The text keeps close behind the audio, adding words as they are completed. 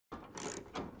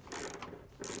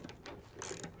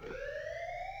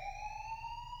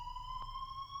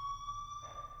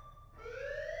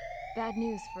Bad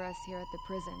news for us here at the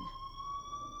prison.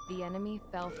 The enemy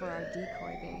fell for our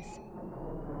decoy base.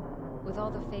 With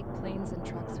all the fake planes and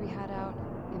trucks we had out,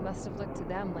 it must have looked to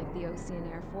them like the Ocean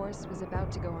Air Force was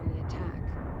about to go on the attack.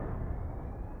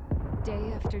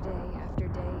 Day after day after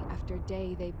day after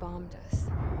day, they bombed us.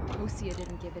 Osea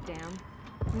didn't give a damn.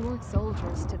 We weren't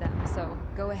soldiers to them, so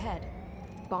go ahead.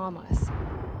 Bomb us.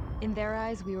 In their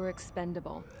eyes, we were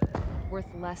expendable.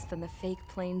 Worth less than the fake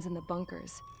planes in the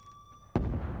bunkers.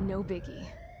 No biggie.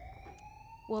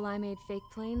 While I made fake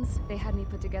planes, they had me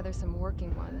put together some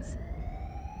working ones.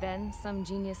 Then, some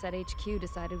genius at HQ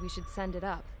decided we should send it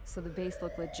up, so the base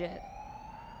looked legit.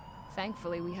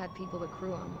 Thankfully, we had people to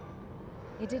crew them.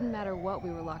 It didn't matter what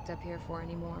we were locked up here for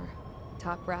anymore.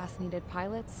 Top brass needed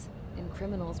pilots, and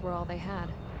criminals were all they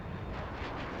had.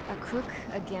 A crook,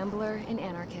 a gambler, an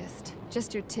anarchist.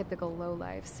 Just your typical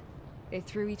lowlifes. They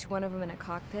threw each one of them in a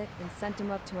cockpit and sent them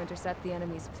up to intercept the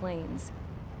enemy's planes.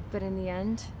 But in the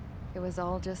end, it was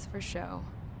all just for show.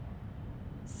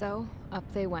 So, up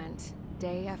they went,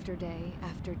 day after day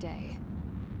after day.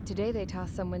 Today they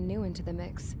tossed someone new into the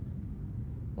mix.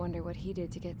 Wonder what he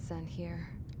did to get sent here.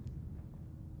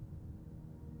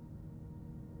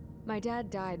 My dad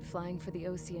died flying for the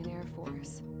Ocean Air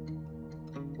Force.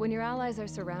 When your allies are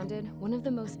surrounded, one of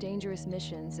the most dangerous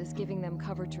missions is giving them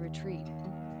cover to retreat.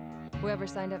 Whoever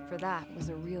signed up for that was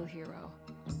a real hero.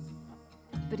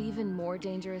 But even more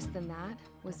dangerous than that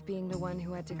was being the one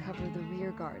who had to cover the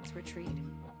rear guard's retreat.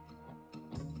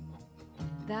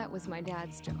 That was my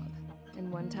dad's job,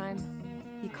 and one time,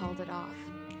 he called it off.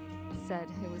 Said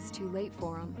it was too late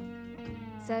for him.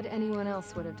 Said anyone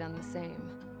else would have done the same.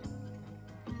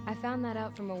 I found that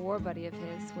out from a war buddy of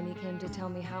his when he came to tell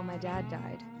me how my dad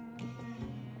died.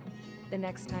 The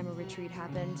next time a retreat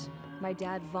happened, my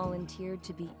dad volunteered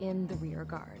to be in the rear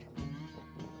guard.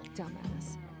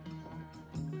 Dumbass.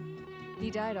 He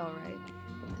died all right.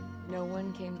 No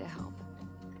one came to help.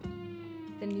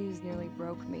 The news nearly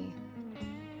broke me.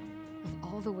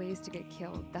 Of all the ways to get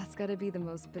killed, that's gotta be the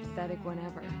most pathetic one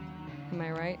ever. Am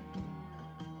I right?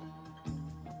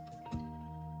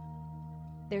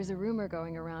 There's a rumor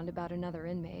going around about another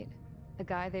inmate. A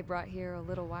guy they brought here a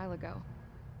little while ago.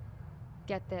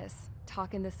 Get this,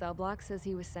 talk in the cell block says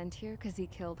he was sent here because he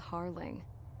killed Harling,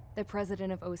 the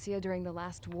president of Osea during the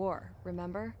last war,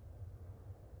 remember?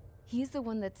 He's the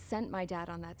one that sent my dad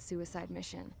on that suicide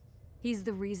mission. He's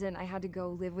the reason I had to go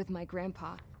live with my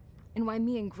grandpa, and why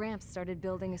me and Gramps started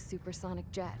building a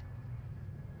supersonic jet.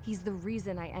 He's the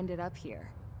reason I ended up here.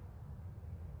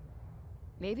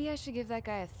 Maybe I should give that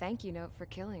guy a thank you note for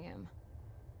killing him.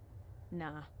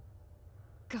 Nah.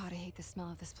 God, I hate the smell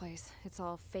of this place. It's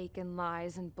all fake and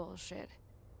lies and bullshit.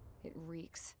 It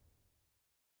reeks.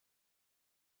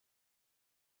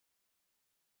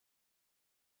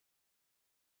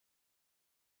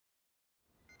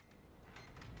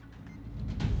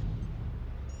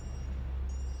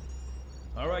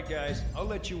 All right, guys, I'll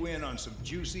let you in on some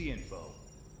juicy info.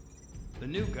 The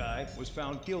new guy was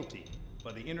found guilty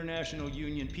by the International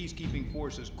Union Peacekeeping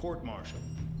Forces court-martial.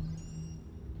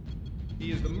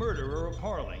 He is the murderer of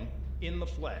Harling in the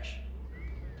flesh.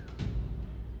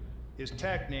 His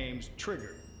TAC name's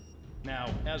Trigger.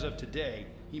 Now, as of today,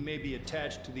 he may be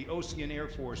attached to the Ocean Air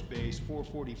Force Base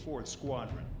 444th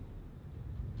Squadron.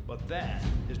 But that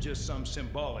is just some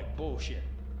symbolic bullshit.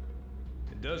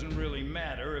 It doesn't really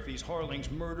matter if he's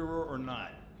Harling's murderer or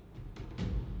not.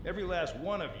 Every last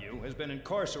one of you has been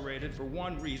incarcerated for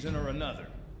one reason or another.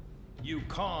 You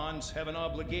cons have an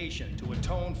obligation to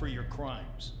atone for your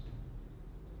crimes.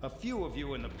 A few of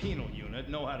you in the penal unit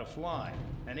know how to fly,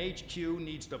 and HQ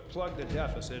needs to plug the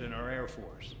deficit in our Air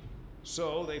Force.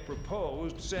 So they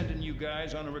proposed sending you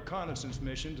guys on a reconnaissance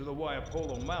mission to the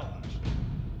Waiapolo Mountains.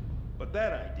 But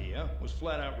that idea was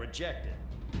flat out rejected.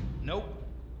 Nope,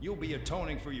 you'll be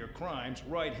atoning for your crimes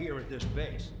right here at this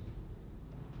base.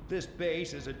 This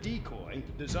base is a decoy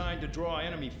designed to draw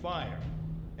enemy fire,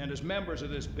 and as members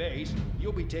of this base,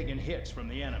 you'll be taking hits from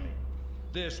the enemy.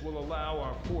 This will allow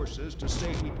our forces to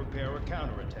safely prepare a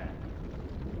counterattack.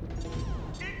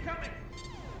 Incoming!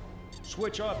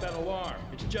 Switch off that alarm.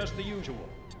 It's just the usual.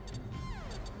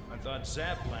 I thought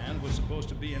Zapland was supposed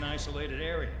to be an isolated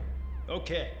area.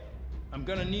 Okay, I'm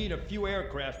gonna need a few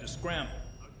aircraft to scramble.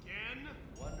 Again?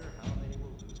 Wonder how many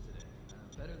we'll lose today.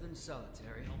 Better than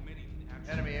solitary. How many can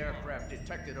actually... Enemy aircraft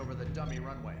detected over the dummy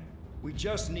runway. We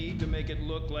just need to make it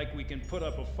look like we can put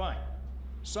up a fight.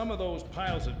 Some of those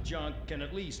piles of junk can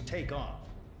at least take off.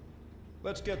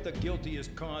 Let's get the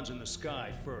guiltiest cons in the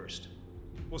sky first.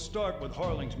 We'll start with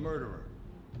Harling's murderer.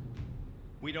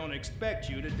 We don't expect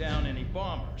you to down any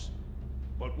bombers.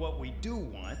 But what we do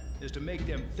want is to make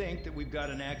them think that we've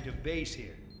got an active base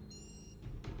here.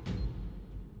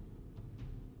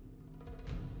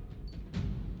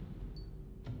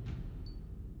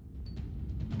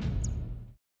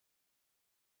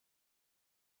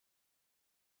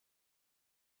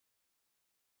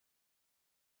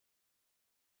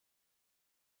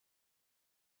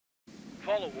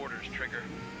 Follow orders, Trigger.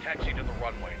 Taxi to the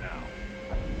runway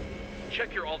now.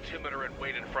 Check your altimeter and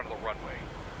wait in front of the runway.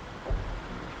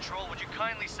 Control, would you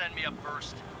kindly send me up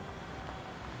first?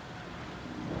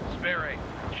 Spare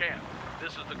 8, Champ,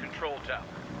 this is the control tower.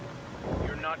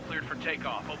 You're not cleared for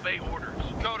takeoff. Obey orders.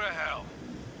 Go to hell.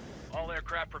 All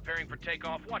aircraft preparing for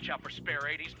takeoff. Watch out for Spare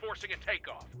 8. He's forcing a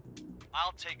takeoff.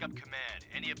 I'll take up command.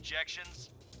 Any objections?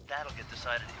 That'll get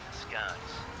decided in the skies.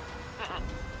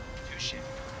 Touche.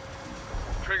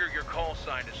 Trigger, your call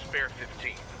sign is Spare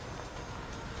 15.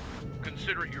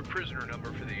 Consider it your prisoner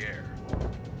number for the air.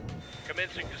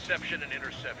 Commencing deception and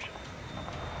interception.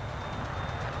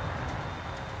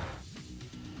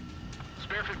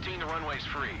 Spare 15, the runway's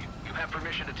free. You have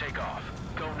permission to take off.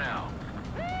 Go now.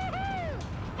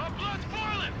 My blood's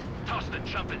boiling! Toss the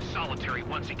chump in solitary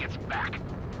once he gets back.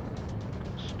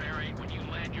 Spare 8, when you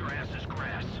land, your ass is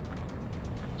grass.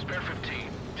 Spare 15,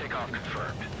 takeoff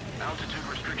confirmed. Altitude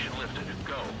restriction lifted.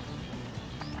 Go.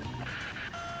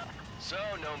 So,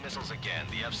 no missiles again.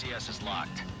 The FCS is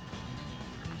locked.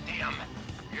 Damn,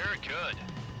 you're good.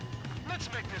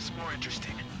 Let's make this more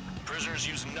interesting. Prisoners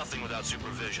use nothing without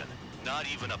supervision. Not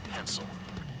even a pencil.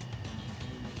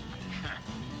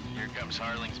 Here comes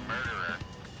Harling's murderer.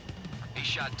 He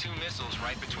shot 2 missiles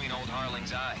right between old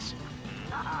Harling's eyes.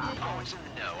 Always in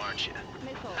the know, aren't you?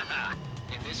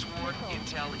 In this war,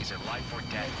 intel is a life or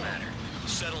death matter.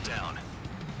 Settle down.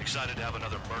 Excited to have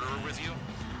another murderer with you?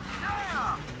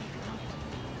 Yeah!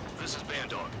 This is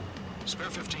Bandai. Spare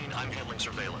 15, I'm handling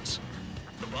surveillance.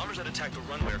 The bombers that attacked the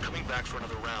runway are coming back for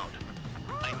another round.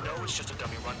 I know it's just a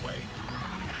dummy runway.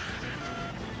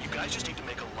 You guys just need to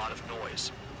make a lot of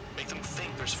noise. Make them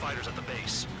think there's fighters at the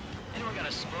base. Anyone got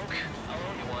a smoke? I'll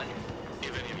owe you one.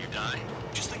 If any of you die,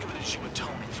 just think of it as you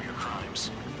atoning for your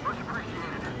crimes. Much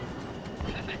appreciated.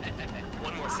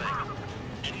 One more thing.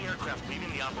 Any aircraft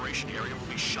leaving the operation area will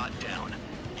be shot down.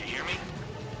 You hear me?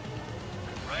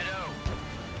 Righto.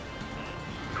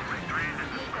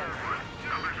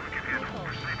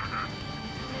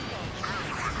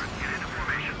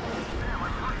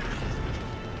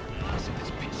 Honestly,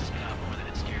 this pisses me off more than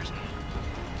it scares me.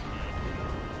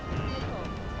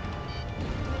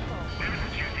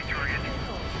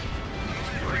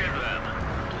 Look at them.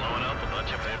 Blowing up a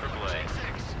bunch of paper planes.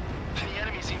 The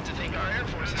enemy seems to think our Air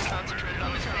Force is concentrated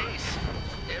on this base.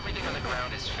 Everything on the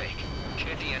ground is fake.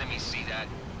 Can't the enemy see that?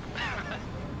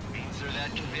 Means they're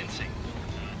that convincing.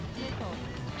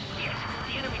 Yes,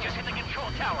 the enemy just hit the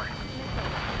control tower.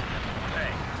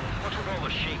 Hey, what's with all the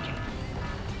shaking?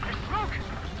 There's smoke!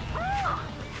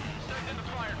 Send in the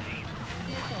fire team.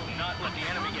 Not let the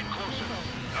enemy get closer.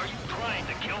 Are you trying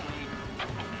to kill me?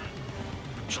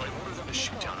 Shall I order them to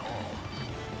shoot down all?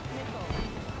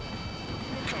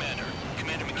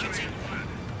 Commander McKenzie.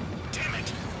 Damn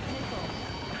it!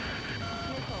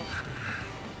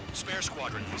 Spare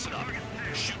squadron, listen up.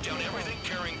 Shoot down everything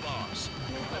carrying bombs.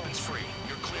 Weapons free.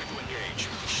 You're cleared to engage.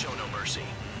 Show no mercy.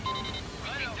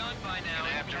 Be done by now.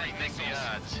 Gonna have to remake the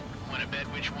odds. Want to bet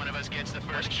which one of us gets the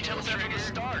first kill after this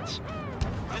starts?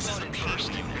 This is the peace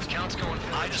thing. If count's going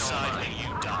for I decide when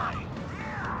you die.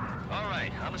 All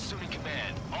right, I'm assuming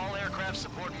command. All aircraft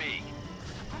support me.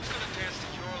 Who's gonna dance to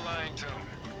your line tune?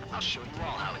 I'll show you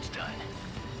all how it's done.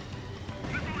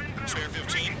 Spare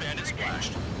 15, bandit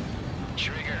splashed.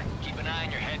 Trigger, keep an eye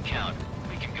on your head count.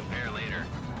 We can compare later.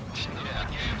 Yeah,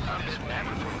 I'm betting that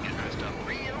before we get dressed up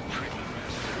real pretty.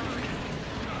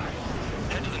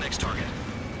 Head to the next target.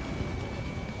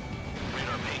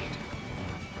 Radar pinged.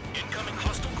 Incoming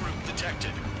hostile group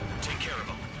detected. Take care of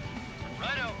them.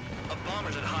 Righto. A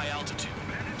bomber's at high altitude.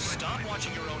 Stop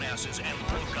watching your own asses and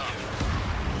look up.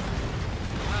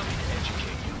 Allow me to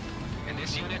educate you. In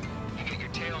this unit, you get your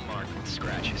tail marked with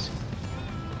scratches.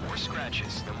 The more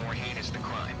scratches, the more heinous the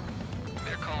crime.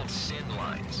 They're called sin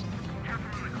lines.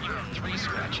 You have 3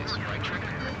 scratches, right, Trigger?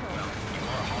 Well, you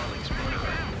are Harley's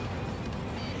murderer.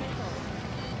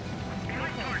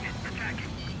 Target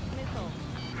attacking.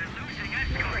 We're losing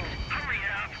escorts. Hurry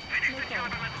up. Finish the job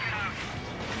and let's get out.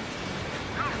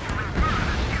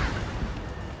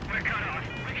 We're cut off.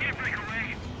 We can't break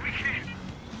away. We can't.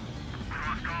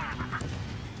 Lost all of them.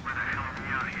 Where the hell are we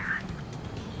out here?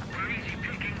 We're easy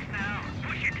pickings now.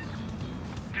 Push it.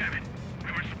 Damn it. We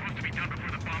were supposed to be done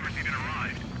before the bombers even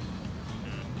arrived.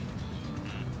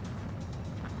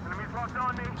 Enemies locked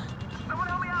on me. Someone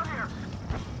help me out here.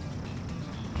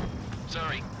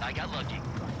 Sorry, I got lucky.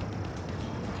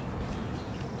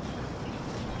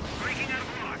 Breaking out of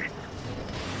block.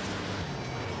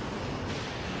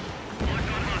 Locked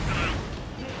on hostile.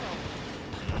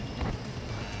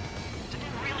 Do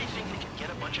you really think we can get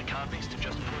a bunch of copies to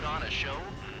just put on a show?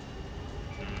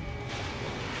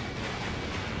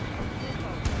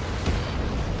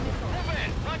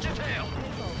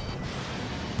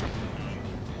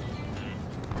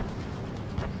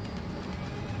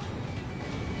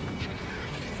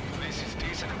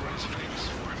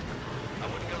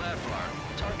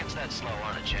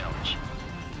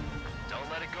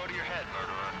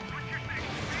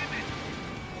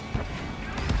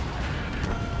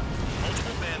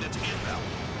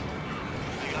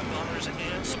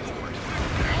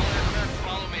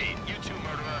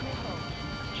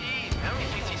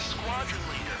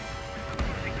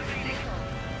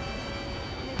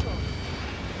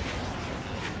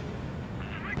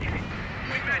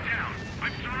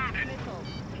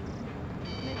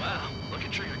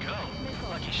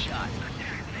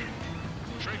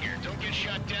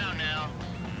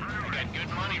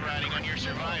 money riding on your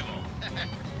survival.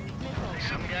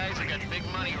 Some guys have got big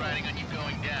money riding on you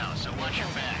going down, so watch your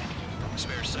back.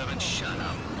 Spare 7, shut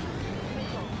up.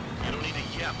 You don't need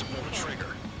a yap to pull the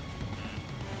trigger.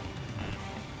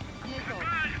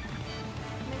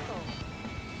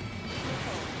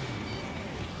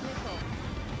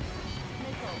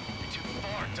 Too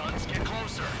far, Dunce. Get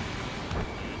closer.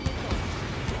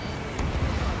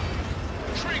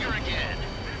 Trigger again.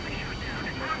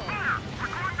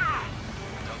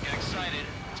 Don't get excited.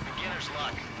 It's beginner's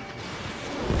luck.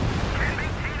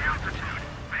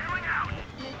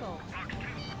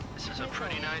 This is a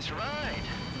pretty nice ride.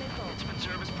 It's been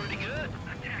serviced pretty good.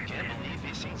 Can't believe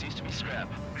these things used to be scrap.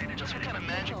 Just what kind of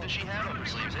magic does she have up her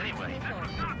sleeves anyway? I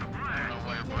don't know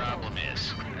what her problem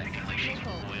is. Acting like she's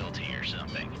royalty or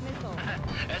something.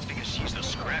 That's because she's the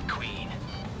scrap queen.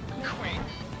 Queen?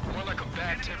 More like a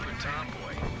bad-tempered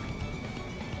tomboy.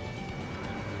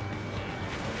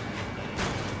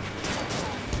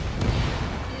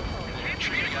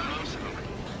 Trina got most of them.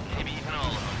 Maybe even all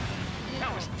of them.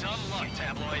 That was dumb luck,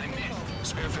 tabloid.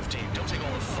 Spare 15, don't take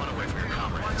all the fun away from your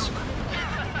comrades.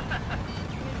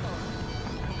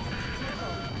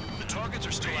 The targets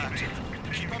are still active.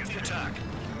 Keep up the attack.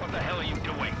 What the hell are you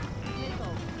doing?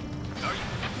 Are you?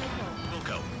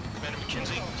 Wilco, Commander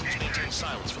McKenzie, please maintain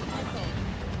silence for the moment.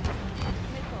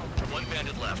 One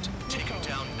bandit left. Take him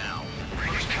down now.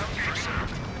 First come, first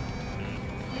served.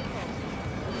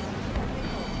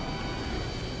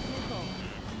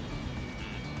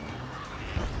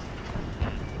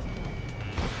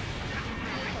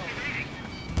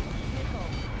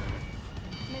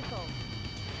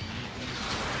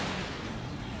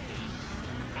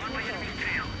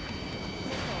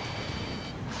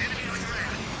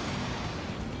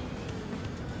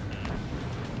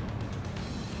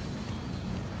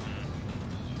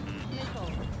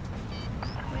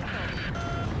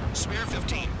 Spare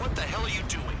 15, what the hell are you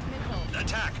doing?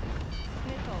 Attack!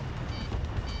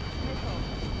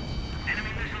 Enemy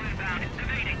missile inbound.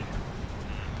 Evading.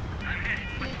 I'm hit,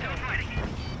 but still fighting.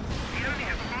 The enemy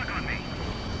has a lock on me.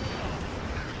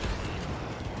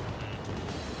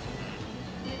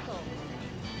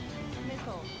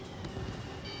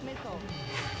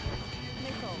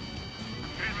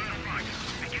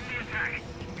 Begin the attack.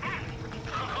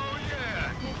 Oh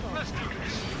yeah! Let's do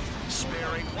this.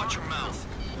 Sparing, watch your mouth.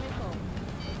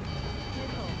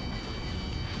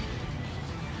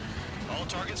 All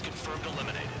targets confirmed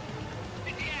eliminated.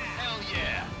 Hell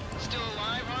yeah! Still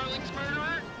alive, Harling's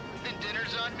murderer? Then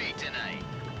dinner's on me tonight.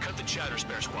 Cut the chatter,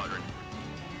 Spare Squadron.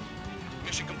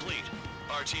 Mission complete.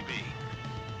 RTB.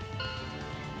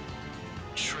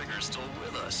 Trigger's still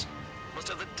with us. Must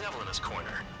have the devil in his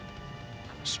corner.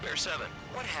 Spare 7,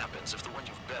 what happens if the one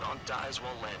you've bet on dies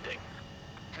while landing?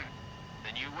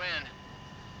 Then you win.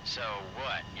 So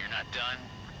what, you're not done?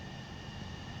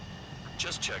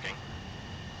 Just checking.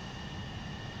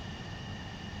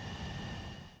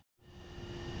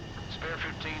 Spare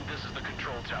 15, this is the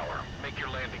control tower. Make your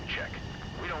landing check.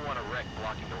 We don't want a wreck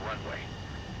blocking the runway.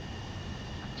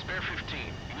 Spare 15,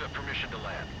 you have permission to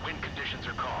land. Wind conditions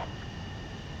are calm.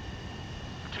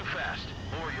 Too fast.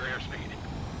 Lower your airspeed.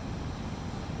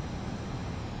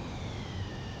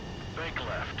 Bank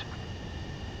left.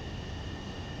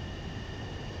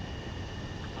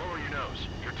 Lower your nose.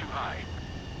 You're too high.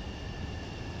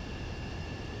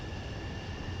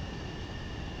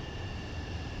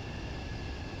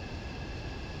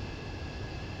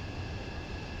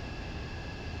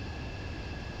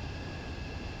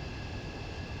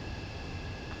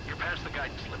 You're past the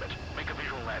guidance limit. Make a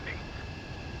visual landing.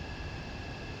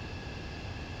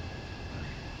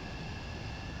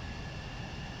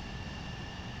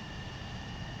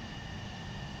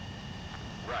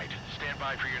 Right. Stand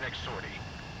by for your next sortie.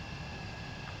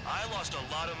 I lost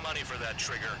a lot of money for that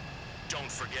trigger. Don't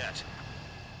forget.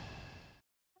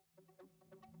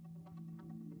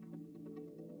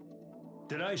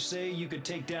 Did I say you could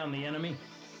take down the enemy?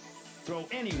 Throw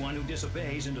anyone who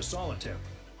disobeys into solitary.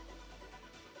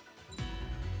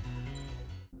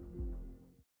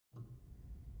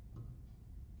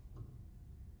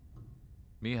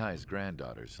 Mihai's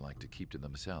granddaughters liked to keep to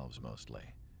themselves mostly.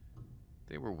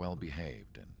 They were well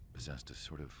behaved and possessed a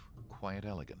sort of quiet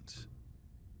elegance.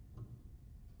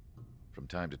 From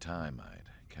time to time, I'd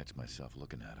catch myself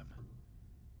looking at them,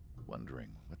 wondering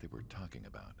what they were talking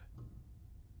about.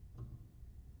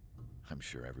 I'm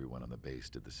sure everyone on the base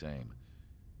did the same.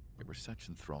 They were such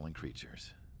enthralling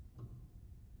creatures.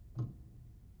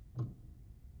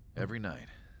 Every night,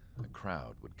 a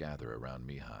crowd would gather around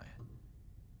Mihai.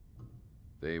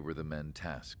 They were the men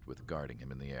tasked with guarding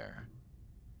him in the air.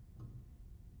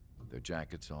 Their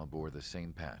jackets all bore the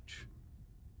same patch,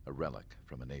 a relic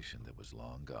from a nation that was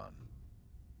long gone.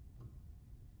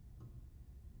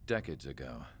 Decades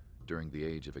ago, during the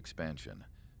Age of Expansion,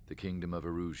 the Kingdom of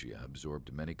Erusia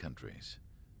absorbed many countries.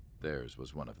 Theirs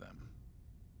was one of them.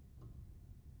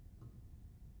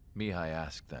 Mihai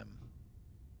asked them,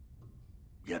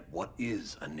 "Yet what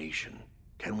is a nation?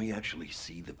 Can we actually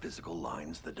see the physical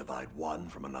lines that divide one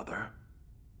from another?"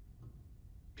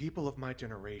 People of my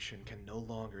generation can no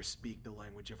longer speak the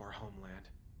language of our homeland.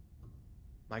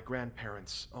 My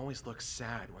grandparents always look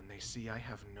sad when they see I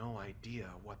have no idea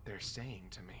what they're saying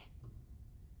to me.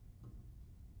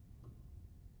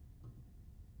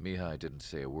 Mihai didn't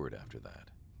say a word after that.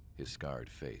 His scarred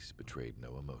face betrayed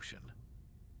no emotion.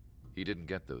 He didn't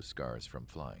get those scars from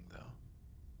flying, though.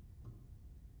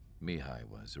 Mihai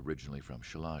was originally from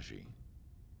Shalaji.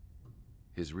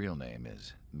 His real name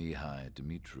is Mihai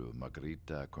Dumitru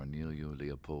Margarita Corneliu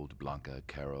Leopold Blanca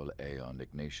Carol Aeon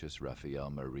Ignatius Raphael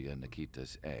Maria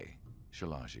Nikitas A.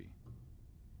 Shalaji.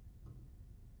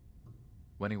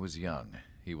 When he was young,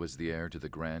 he was the heir to the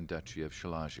Grand Duchy of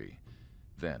Shalaji.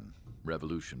 Then,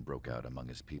 revolution broke out among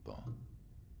his people.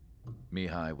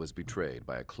 Mihai was betrayed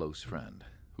by a close friend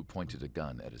who pointed a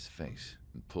gun at his face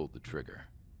and pulled the trigger.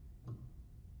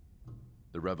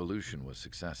 The revolution was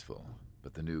successful,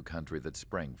 but the new country that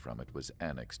sprang from it was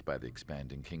annexed by the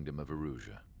expanding Kingdom of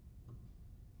Erusia.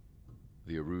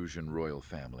 The Erusian royal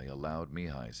family allowed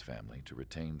Mihai's family to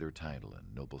retain their title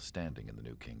and noble standing in the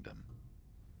new kingdom.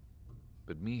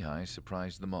 But Mihai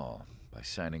surprised them all by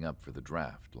signing up for the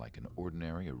draft like an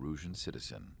ordinary Erusian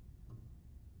citizen.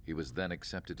 He was then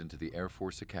accepted into the Air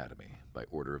Force Academy by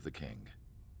order of the king.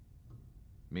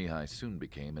 Mihai soon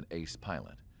became an ace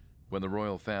pilot. When the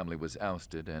royal family was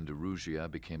ousted and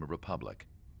Erusia became a republic,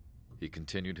 he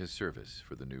continued his service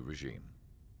for the new regime.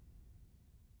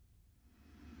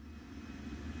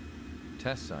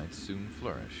 Test sites soon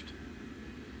flourished.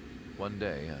 One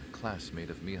day, a classmate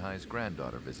of Mihai's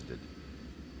granddaughter visited.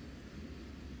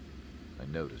 I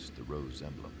noticed the rose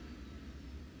emblem.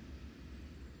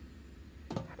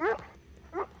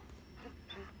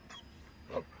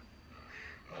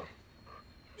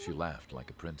 She laughed like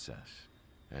a princess,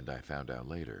 and I found out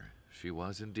later she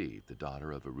was indeed the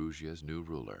daughter of Erusia's new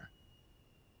ruler.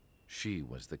 She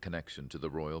was the connection to the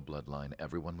royal bloodline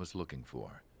everyone was looking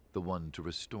for, the one to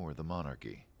restore the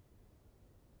monarchy.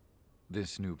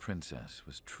 This new princess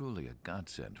was truly a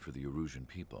godsend for the Erusian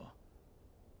people.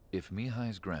 If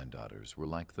Mihai's granddaughters were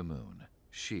like the moon,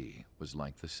 she was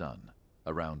like the sun,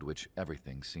 around which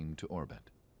everything seemed to orbit.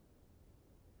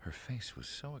 Her face was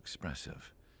so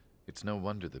expressive. It's no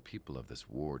wonder the people of this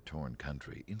war-torn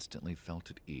country instantly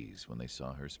felt at ease when they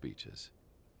saw her speeches.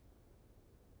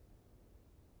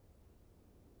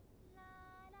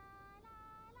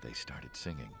 They started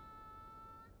singing.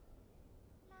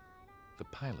 The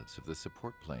pilots of the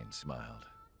support plane smiled,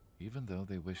 even though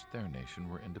they wished their nation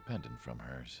were independent from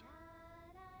hers.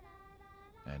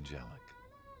 Angelic.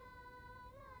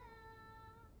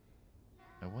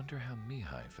 I wonder how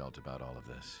Mihai felt about all of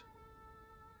this.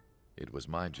 It was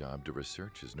my job to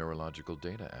research his neurological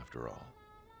data, after all.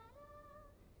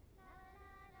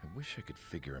 I wish I could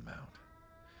figure him out.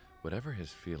 Whatever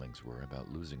his feelings were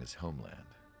about losing his homeland,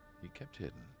 he kept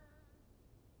hidden,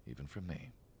 even from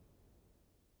me.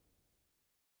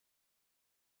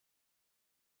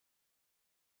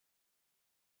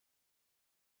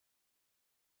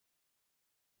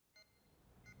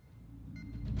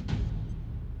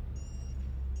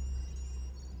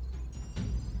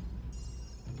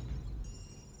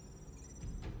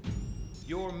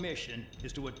 Your mission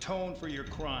is to atone for your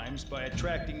crimes by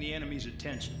attracting the enemy's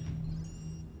attention.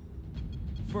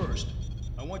 First,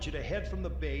 I want you to head from the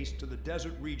base to the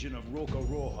desert region of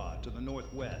Roca-Roja to the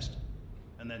northwest.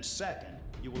 And then second,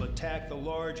 you will attack the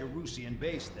large Erusian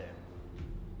base there.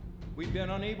 We've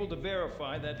been unable to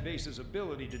verify that base's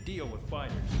ability to deal with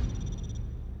fighters.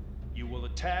 You will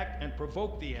attack and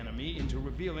provoke the enemy into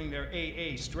revealing their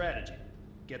AA strategy.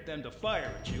 Get them to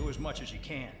fire at you as much as you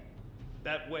can.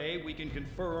 That way, we can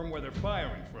confirm where they're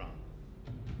firing from.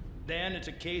 Then it's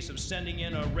a case of sending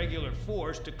in a regular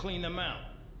force to clean them out.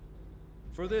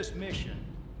 For this mission,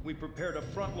 we prepared a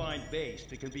frontline base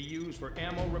that can be used for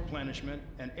ammo replenishment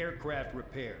and aircraft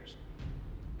repairs.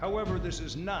 However, this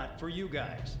is not for you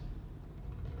guys.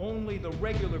 Only the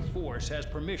regular force has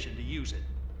permission to use it.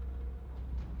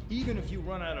 Even if you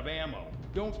run out of ammo,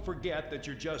 don't forget that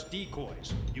you're just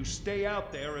decoys. You stay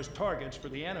out there as targets for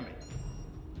the enemy.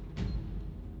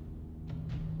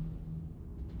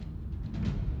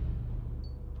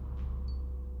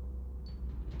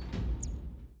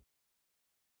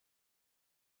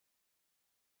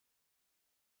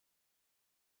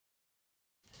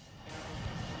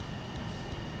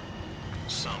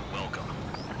 Some welcome.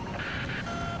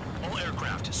 All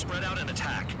aircraft, spread out and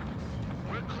attack.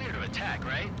 We're clear to attack,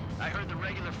 right? I heard the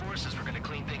regular forces were gonna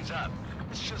clean things up.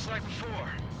 It's just like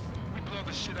before. We blow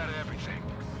the shit out of everything.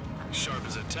 Sharp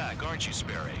as attack, aren't you,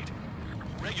 Spare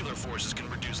 8? Regular forces can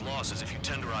reduce losses if you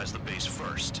tenderize the base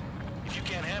first. If you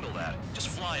can't handle that, just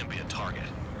fly and be a target.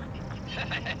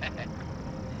 Being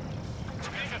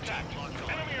attacked.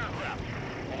 Enemy aircraft.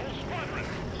 A whole squadron.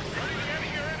 Ready to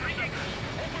anti-air entry.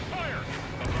 Open fire.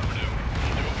 Affirmative.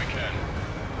 We'll do what we can.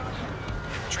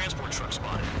 Transport truck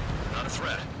spotted. Not a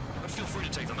threat, but feel free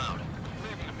to take them out.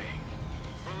 Leave them to me.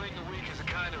 Bullying the weak is a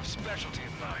kind of specialty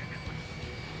of mine.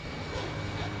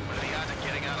 What are the odds of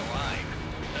getting out alive?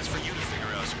 That's for you to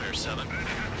figure out, Spare 7. The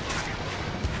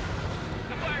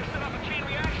fire set off a chain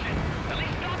reaction. At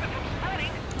least stop it from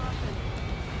spreading.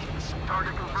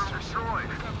 Target confirmed destroyed.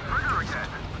 Trigger again.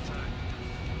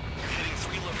 You're hitting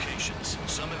 3 locations.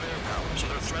 Some have air power, so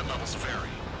their threat levels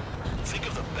vary. Think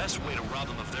of the best way to rob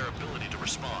them of their ability to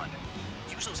respond.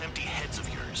 Use those empty heads of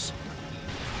yours.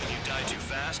 If you die too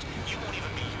fast, you won't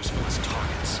even be useful as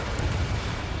targets.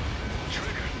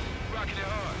 Trigger. Rocking it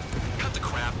hard. Cut the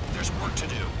crap. There's work to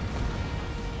do.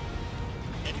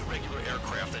 Any regular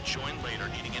aircraft that join later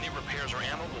needing any repairs or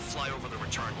ammo will fly over the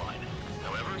return line.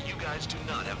 However, you guys do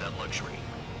not have that luxury.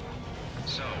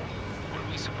 So, what are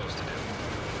we supposed to do?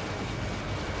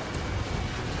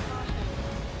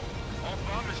 All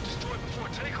bombers destroyed before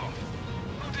takeoff.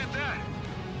 Who did that?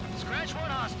 Scratch one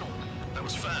hostile. That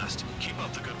was fast. Keep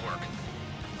up the good work.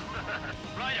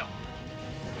 Righto.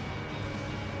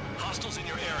 Hostiles in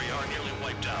your area are nearly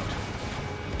wiped out.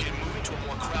 Get moving to a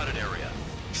more crowded area.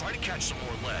 Try to catch some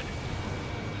more lead.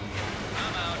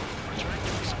 I'm out. Returning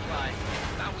to resupply.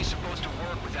 How are we supposed to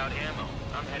work without ammo?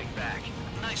 I'm heading back.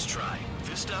 Nice try.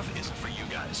 This stuff isn't for you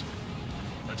guys.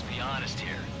 Let's be honest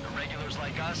here. Irregulars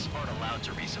like us aren't allowed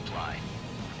to resupply.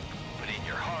 But in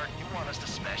your heart, you want us to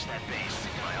smash that base.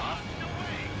 Am I off? No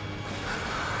way.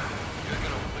 You're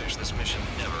gonna wish this mission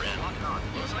never ended.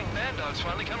 Looks like Bandog's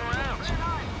finally come around.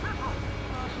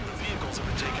 The vehicles have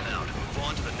been taken out. Move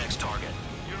on to the next target.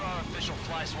 You're our official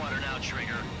fly swatter now,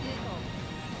 Trigger.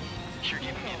 You're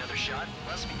giving me another shot?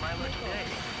 Must be my lucky day.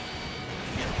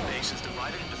 The enemy base is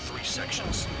divided into 3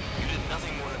 sections. You did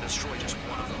nothing more than destroy just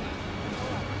one of them.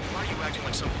 Why are you acting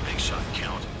like some big shot,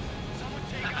 Count?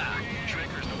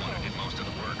 Trigger's the one who did most of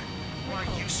the work. Why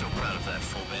are you so proud of that,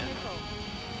 full band?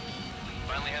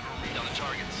 Finally have a read on the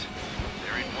targets.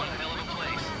 They're in one hell of a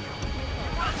place.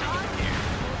 I'll take it from here.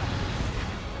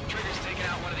 Trigger's taking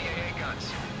out one of the AA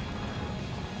guns.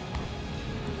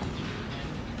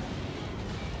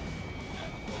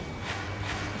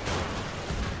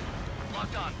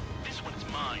 Locked on. This one's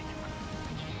mine.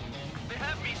 They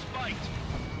have me spiked.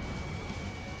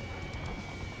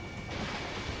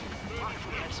 Maybe if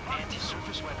we had some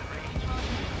anti-surface weaponry.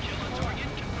 Kill on target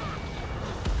confirmed.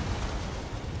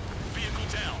 Vehicle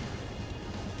down.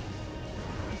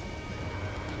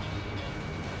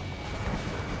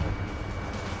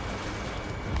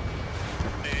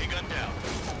 AA gun down.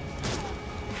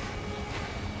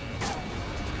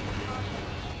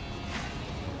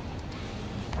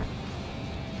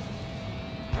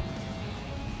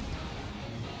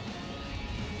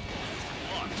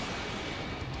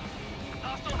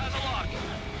 Hostile has a lock.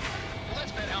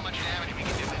 Let's bet how much damage we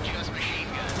can do with just machine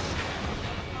guns.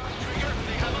 Trigger,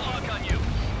 they have a lock on you.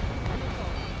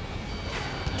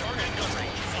 Targeting gun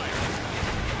range. Fire.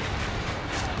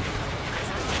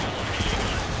 Confirm kill on AA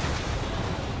gun.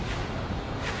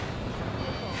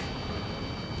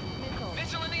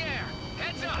 Missile in the air.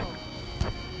 Heads up.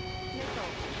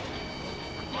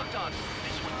 Locked on.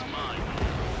 This one's mine.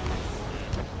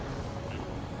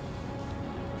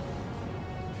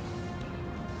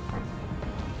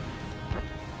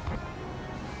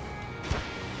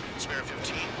 Spare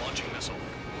 15, launching missile.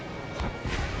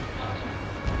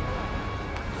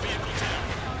 Vehicle down.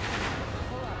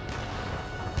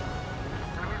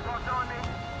 Enemies locked on me.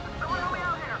 There's someone help me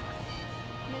out here.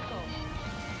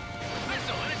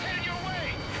 Missile, and it's headed your way.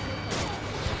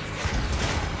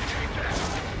 Take that.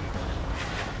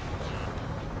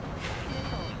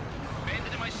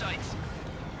 Bandit in my sights.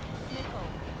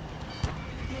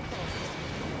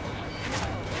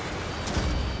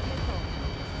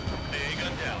 AA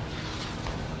gun down.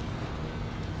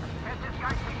 Can't this guy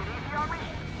take it easy on me?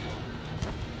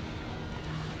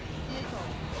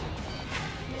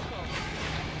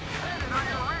 Landing on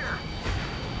your rear.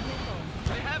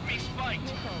 They have me spiked.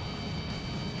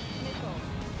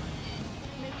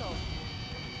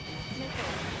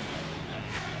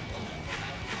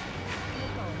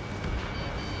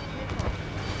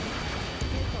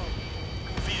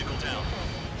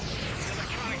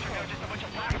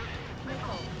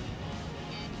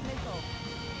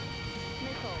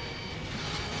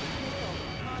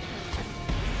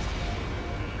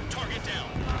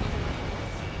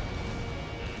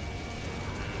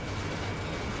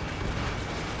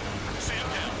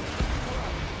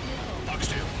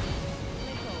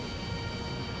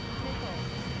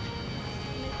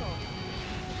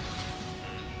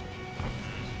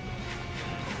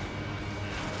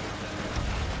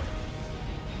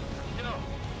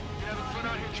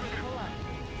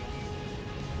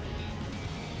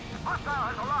 Hostile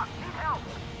has a lock. Need help.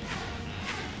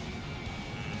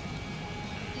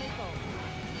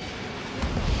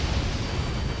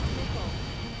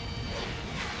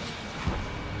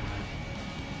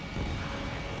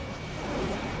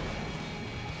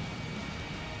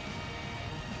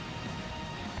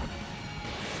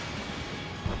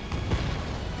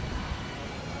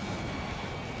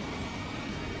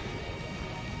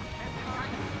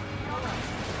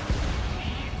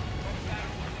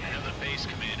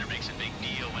 Commander makes a big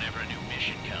deal whenever a new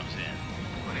mission comes in.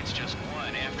 But it's just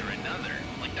one after another.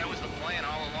 Like that was the plan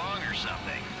all along or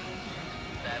something.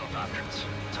 Battle doctrines.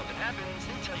 Something happens,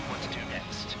 they tell you what to do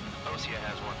next. Osea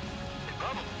has one. It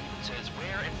probably says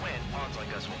where and when pawns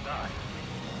like us will die.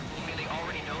 You mean they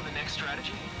already know the next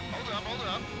strategy? Hold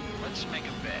up. Let's make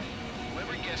a bet.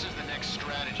 Whoever guesses the next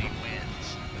strategy wins.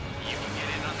 You can get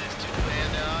in on this too,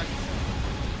 Bandai.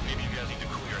 Maybe you guys need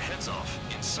to cool your heads off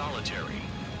in solitary.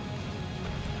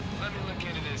 Let me look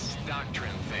into this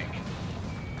doctrine thing.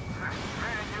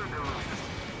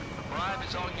 A bribe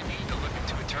is all you need to look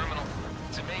into a terminal.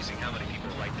 It's amazing how many people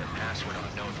write their password on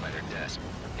a note by their desk.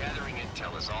 Gathering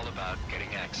intel is all about getting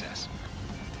access.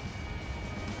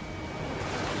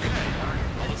 Okay.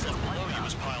 All that's left below you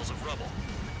is piles of rubble.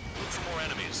 Look for more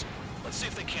enemies. Let's see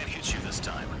if they can't hit you this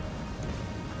time.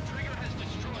 Trigger has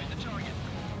destroyed the target.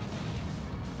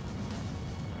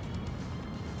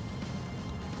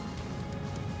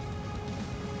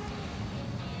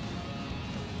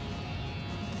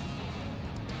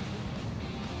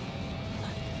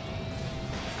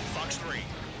 Fox 3.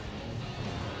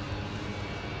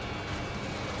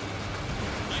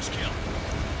 Nice kill.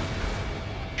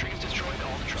 Trigger's destroyed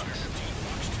all the trucks.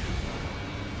 Fox 2.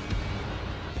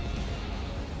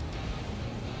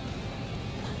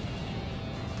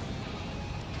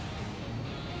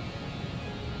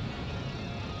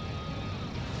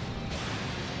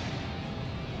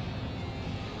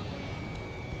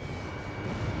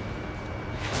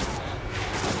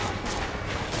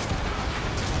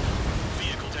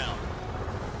 Vehicle down.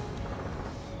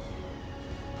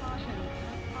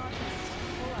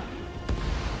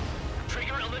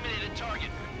 Trigger eliminated target.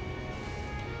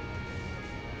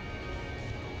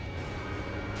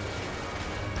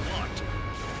 Locked.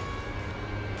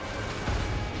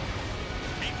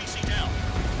 APC down.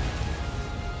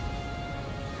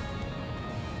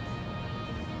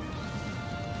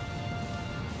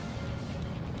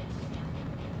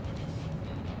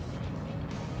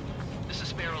 This is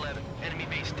Spare 11. Enemy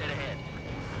base dead ahead.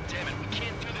 Damn it, we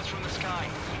can't do this from the sky.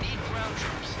 We need ground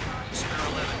troops. Spare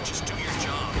 11, just do your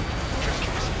job. Just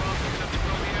keep us above big enough to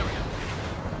grow the area.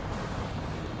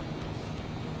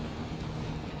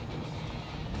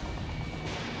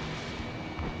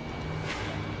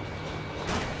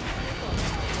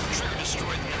 Trigger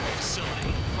destroyed the enemy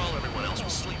facility while everyone else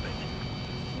was sleeping.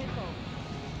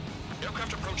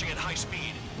 Aircraft approaching at high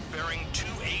speed, bearing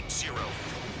 280.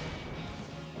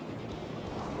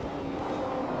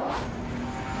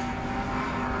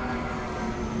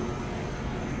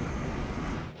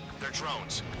 They're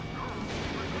drones.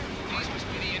 These must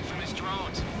be the infamous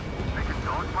drones. They can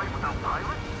dogfight without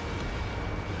pilots?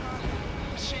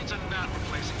 Machines are not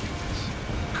replacing humans.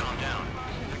 Calm down.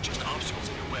 They're just obstacles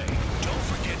in your way. Don't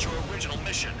forget your original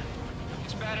mission.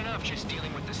 It's bad enough just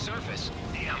dealing with the surface.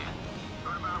 Damn.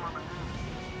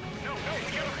 No,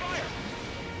 we got a fire!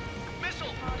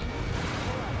 Missile!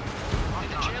 Did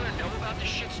the jailer know about the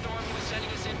shitstorm he was sending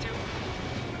us into?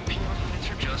 Pawns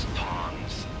are just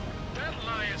pawns. That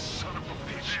lying son of a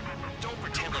bitch. Don't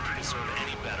pretend like you deserve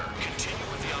any better. Continue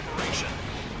with the operation.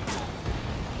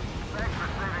 Thanks for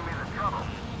saving me the trouble.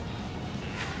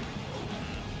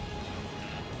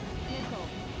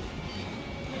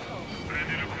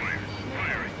 Bandit acquired.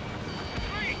 Firing.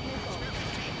 Three!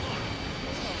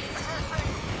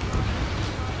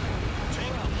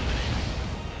 Tank eliminated.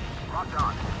 Locked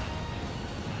on.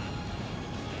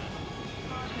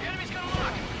 The enemy's got a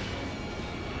lock!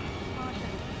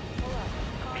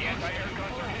 The anti-air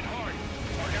guns are hit hard.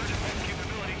 Our air defense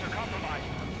capabilities are compromised.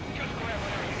 Just grab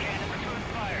whatever you can and return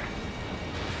fire.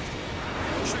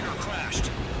 Trigger crashed.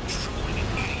 Truly an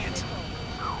idiot.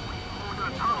 No, we moved to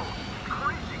the tunnel.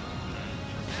 Crazy.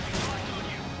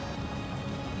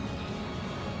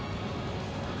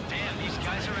 Damn, these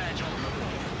guys are agile.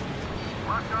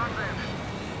 Locked on, Bandit.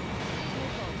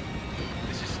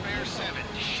 This is Spare 7.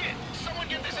 Shit! Someone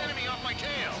get this enemy off my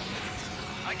tail!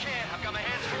 I can't. I've got my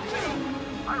hands full too.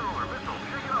 High roller missile.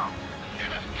 Shake it off.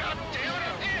 God damn it,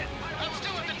 I'm hit! I'm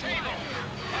still at the table!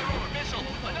 High roller missile!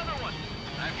 Another one!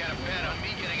 I've got a bet on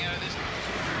me getting out of this.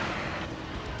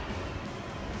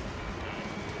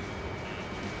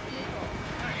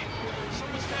 Hey,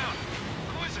 someone's down.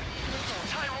 Who is it?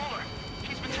 It's High roller.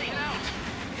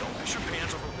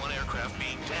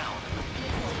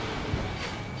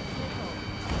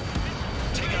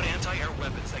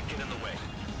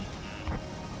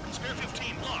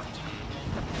 locked.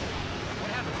 What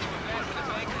happens to a man when the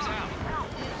banker's out?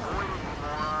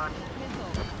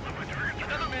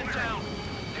 Another man down.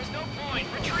 There's no point.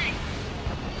 Retreat.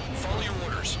 Follow your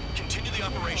orders. Continue the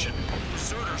operation.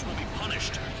 Deserters will be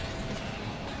punished.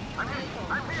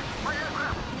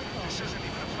 This isn't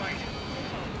even a fight.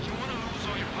 You want to lose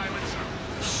all your pilots?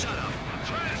 Shut up.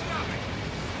 Try to stop it.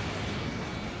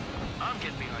 I'm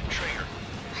getting behind Traeger.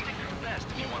 Stick with the best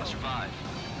if you want to survive.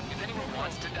 If anyone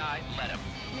wants to die, let him.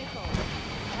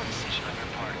 Poor decision on your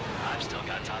part. I've still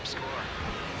got top score.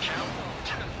 Count?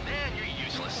 Man, you're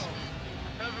useless.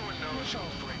 Everyone knows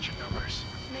who's playing your numbers.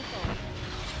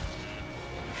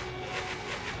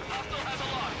 Hostile has a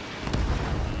lock.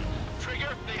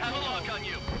 Trigger, they have a lock on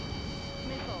you.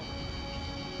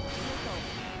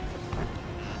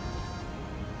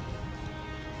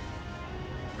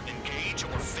 Engage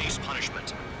or face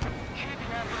punishment.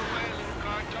 Kidnap it away, little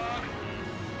guard dog.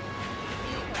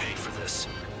 You'll pay for this.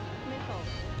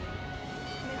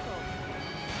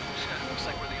 Looks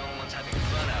like we're the only ones having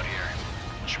fun out here.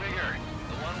 Trigger,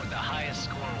 the one with the highest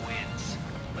score wins.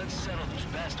 Let's settle who's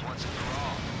best once and for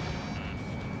all.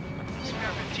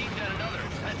 Spare 15 got another.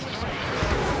 That's three.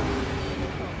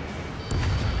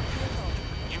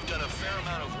 You've done a fair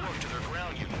amount of work to their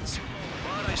ground units,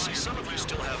 but I see some of you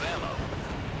still have ammo.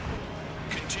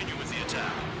 Continue with the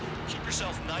attack. Keep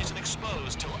yourself nice and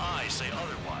exposed till I say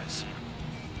otherwise.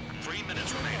 3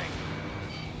 minutes remaining.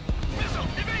 Missile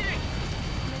evading!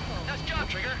 Nice job,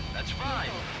 Trigger. That's 5.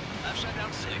 I've shut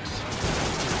down 6.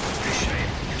 Appreciate it.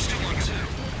 You're still on 2.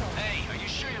 Hey, are you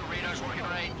sure your radar's working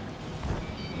right?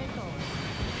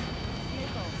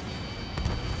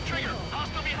 Trigger,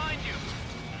 hostile behind you!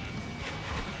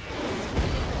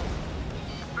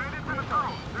 Bandits in the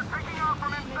tunnel. They're taking off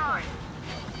from inside.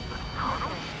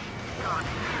 Tunnel? God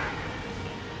damn.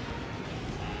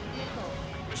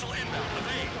 Missile inbound.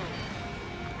 Evade.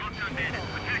 Locked on bandits.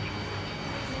 Attacking.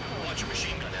 Watch your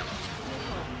machine gun ammo.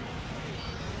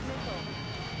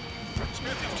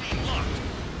 Spare 15 locked.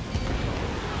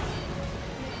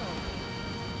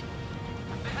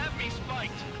 They have me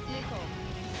spiked.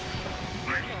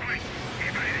 I'm spiked.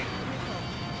 Evading.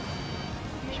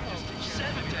 Just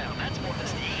 7 down. That's more than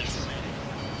ace.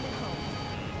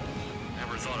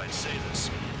 Never thought I'd say this,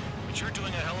 but you're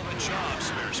doing a hell of a job,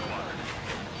 Spare Squadron.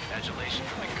 Congratulations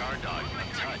from the guard dog.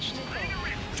 Untouched.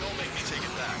 Don't make me take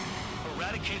it back.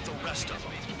 Eradicate the rest of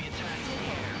them. Can be attacked in the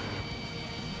air.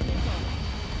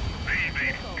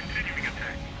 Evade. Continuing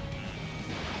attack.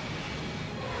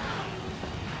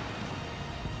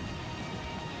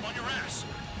 On your ass.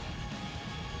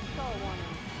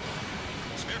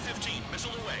 Spare 15,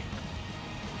 missile away.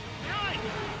 Behind!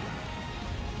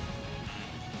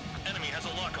 Enemy has a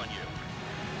lock on you.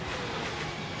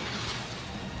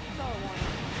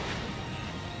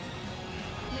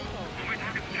 Moving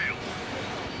target's tail.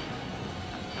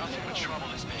 Nothing but trouble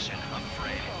this mission, I'm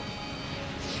afraid.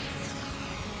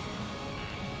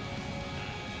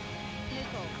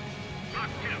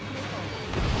 Locked him.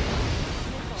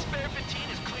 Spare 15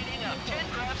 is cleaning up. 10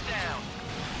 crabs down.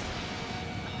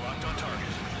 Locked on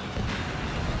target.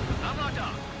 I'm locked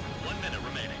on. 1 minute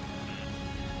remaining.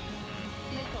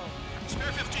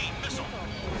 Spare 15, missile.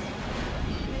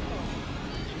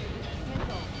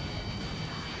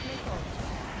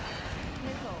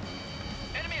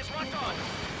 Enemy is locked on.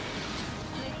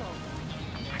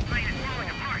 My plane is falling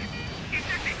apart.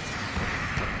 Ejecting.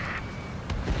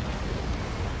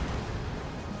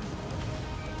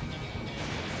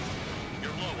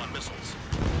 You're low on missiles.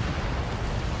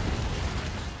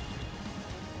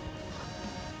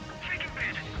 Taking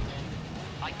bandit.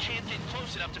 I can't get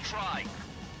close enough to try.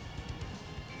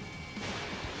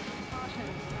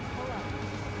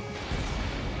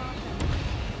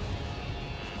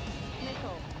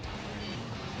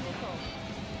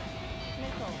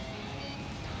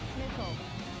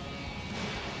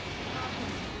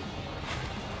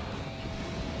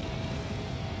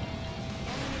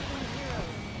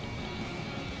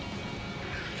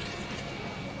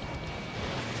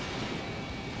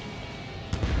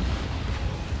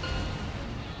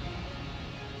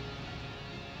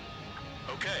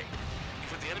 Okay,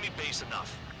 you've hit the enemy base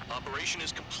enough. Operation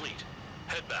is complete.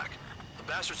 Head back. The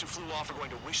bastards who flew off are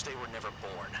going to wish they were never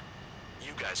born.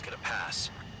 You guys get a pass.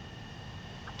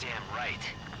 Damn right.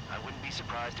 I wouldn't be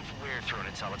surprised if we're thrown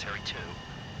in solitary too.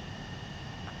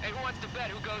 Hey, who wants to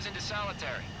bet who goes into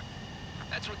solitary?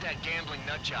 That's what that gambling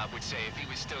nutjob would say if he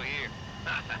was still here.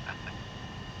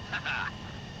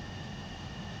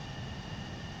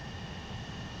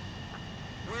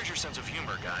 Where's your sense of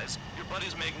humor, guys? Your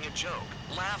buddy's making a joke.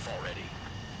 Laugh already.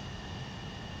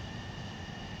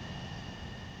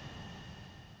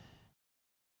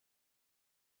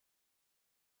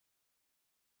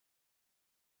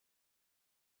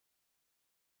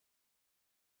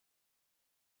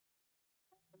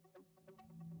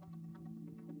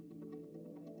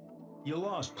 You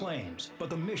lost planes, but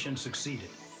the mission succeeded.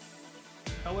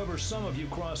 However, some of you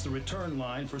crossed the return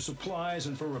line for supplies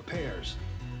and for repairs.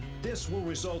 This will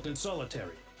result in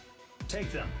solitary.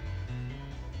 Take them.